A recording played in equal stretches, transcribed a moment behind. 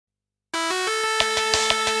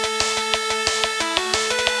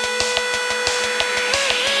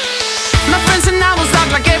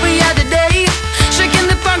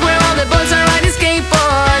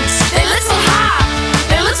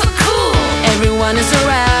sun is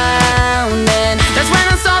around. And that's when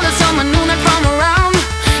I saw that someone new not from around.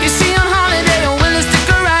 Is he on holiday or will he stick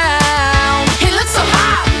around? He looks so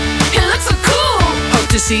hot, he looks so cool. Hope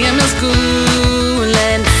to see him in school.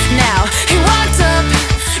 And now he walked up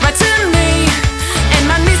right to me, and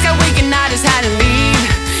my knees got weak and I just had to leave.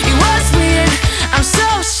 It was weird, I'm so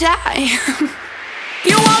shy.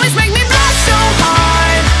 You always make me blush so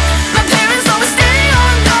hard. My parents always stay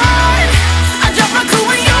on guard. I drop my cool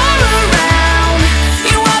when you're around.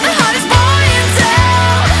 You are the hottest boy in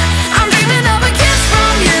town. I'm dreaming of a kiss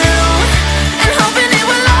from you and hoping it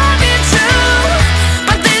will all be true.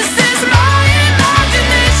 But this is my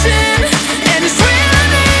imagination, and it's really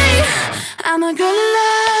me. I'm a girl in love.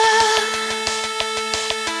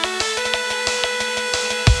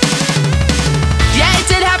 Yeah, it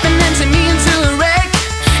did happen and to me into a wreck.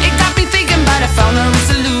 It got me thinking, but I found a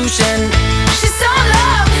solution. She's so in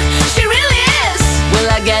love, she really is. Will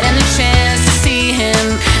I get any chance to see him?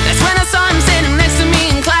 That's when I saw him sitting next to me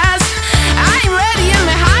in class. I ain't ready and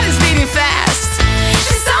my heart is beating fast.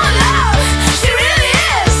 She's so in love, she really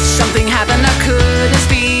is. Something happened, I couldn't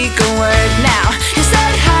speak a word. Now he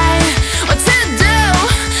said hi, what to do?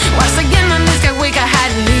 Once again my knees got weak, I had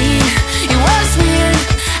to leave. It was weird,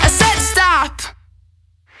 I said stop.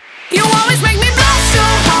 You always make me blush so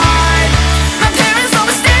hard. My parents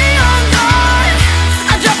always stay on guard.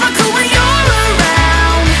 I drop my cool when you're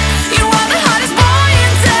around. You are the hottest boy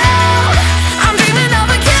in town. I'm dreaming of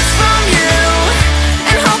a kiss from you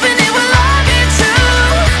and hoping it will all be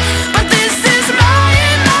true. But this is my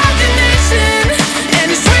imagination, and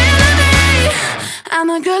it's really me. I'm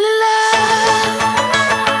a girl in love.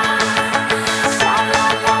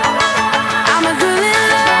 I'm a girl in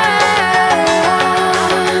love.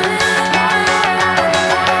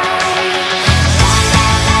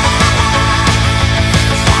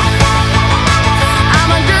 I'm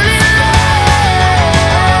a girl in love.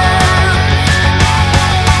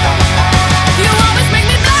 You always make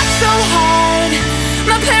me blush so hard.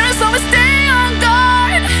 My parents always stay on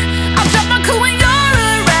guard. I'll drop my cool when you're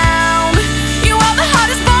around. You are the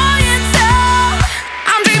hottest boy in town.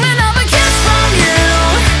 I'm dreaming of a kiss from you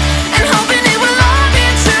and hoping it will all be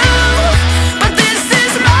true. But this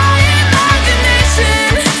is my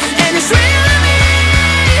imagination, and it's really me.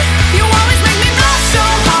 You always make me blush so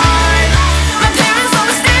hard. My parents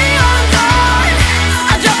always stay on guard.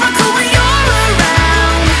 I drop my cool when you're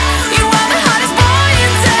around. You are the hottest boy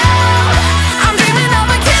in town. I'm dreaming of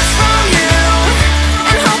a kiss from you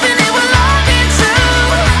and hoping it will all be true.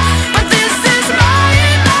 But this is my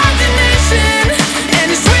imagination, and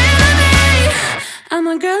it's really me. I'm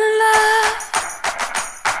a girl in love.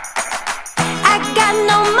 I got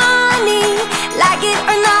no money, like it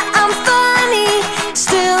or not, I'm funny.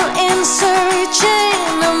 Still in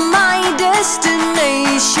searching of my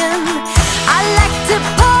destination. I like to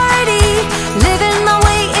party, living my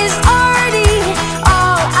way is arty.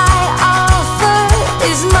 All I offer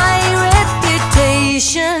is my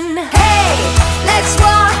reputation. Hey, let's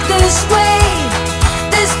walk this way.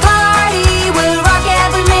 This party will rock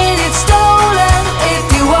every minute stolen. If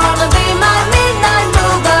you wanna be my midnight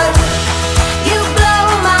mover, you blow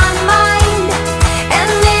my mind, and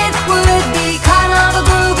it would be kind of a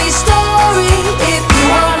groovy story. If you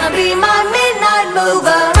wanna be my midnight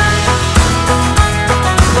mover.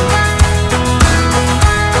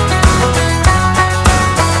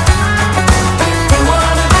 You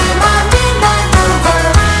wanna be my midnight mover.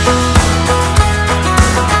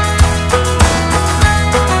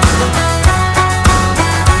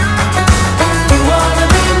 You wanna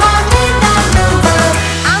be my midnight mover.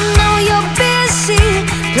 I know you're busy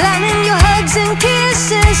planning your hugs and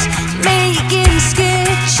kisses, making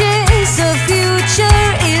sketches of future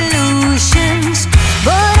illusions.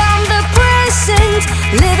 But I'm the present,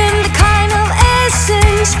 living the kind of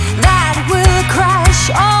essence that will crush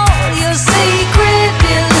all your secret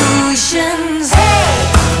illusions. Hey,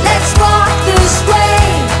 let's walk this way.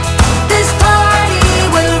 This party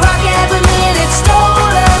will rock every minute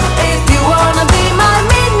stolen. If you wanna be my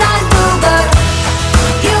midnight mover,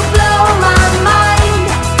 you blow my mind,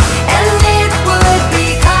 and it would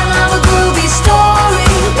be kind of a groovy story.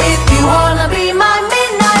 If you wanna be my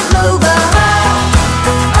midnight mover.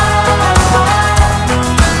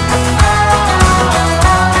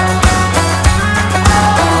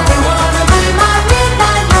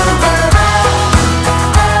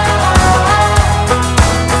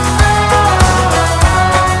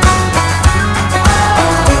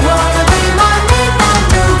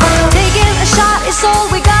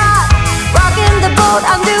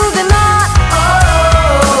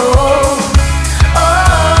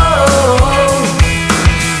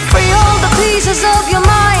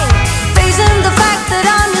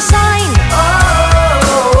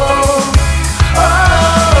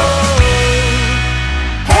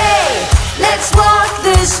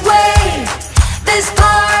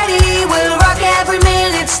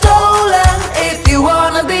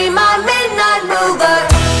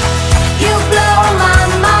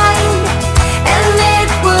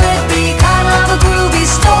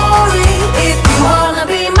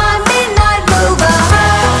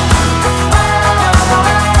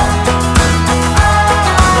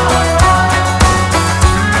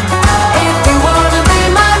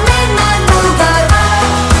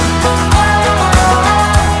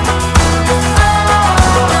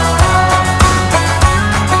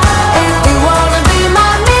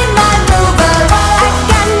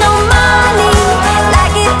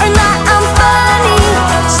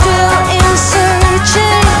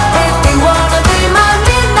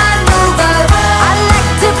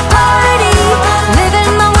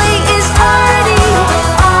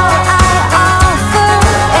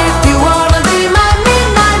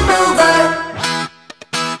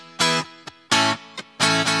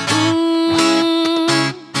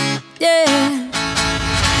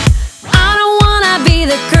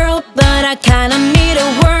 I kinda need a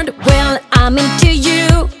word. Well, I'm into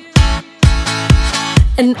you,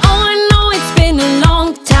 and all I